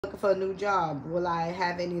Looking for a new job. Will I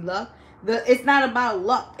have any luck? It's not about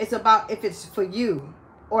luck. It's about if it's for you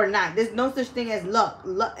or not. There's no such thing as luck.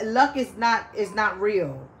 Luck is not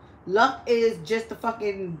real. Luck is just the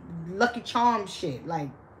fucking Lucky Charm shit. Like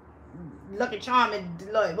Lucky Charm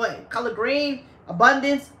and like what? Color green,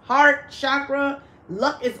 abundance, heart, chakra.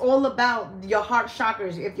 Luck is all about your heart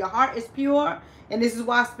chakras. If your heart is pure, and this is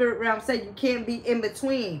why Spirit Realm said you can't be in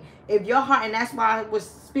between. If your heart, and that's why I was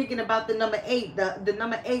speaking about the number 8. The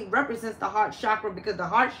number 8 represents the heart chakra, because the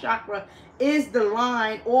heart chakra is the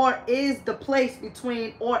line, or is the place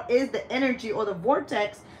between, or is the energy or the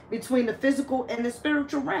vortex between the physical and the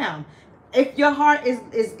spiritual realm. If your heart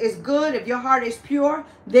is good, if your heart is pure,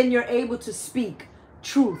 then you're able to speak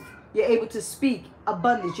truth. You're able to speak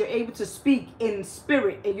abundance. You're able to speak in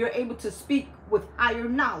spirit, and you're able to speak with higher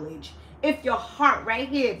knowledge. If your heart right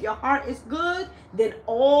here, if your heart is good, then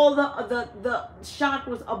all the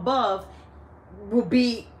chakras above will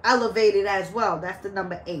be elevated as well. That's the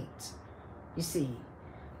number 8. You see.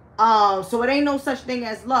 So it ain't no such thing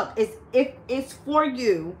as luck. It's if it's for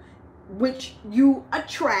you, which you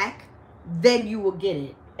attract, then you will get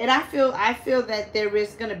it. And I feel that there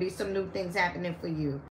is going to be some new things happening for you.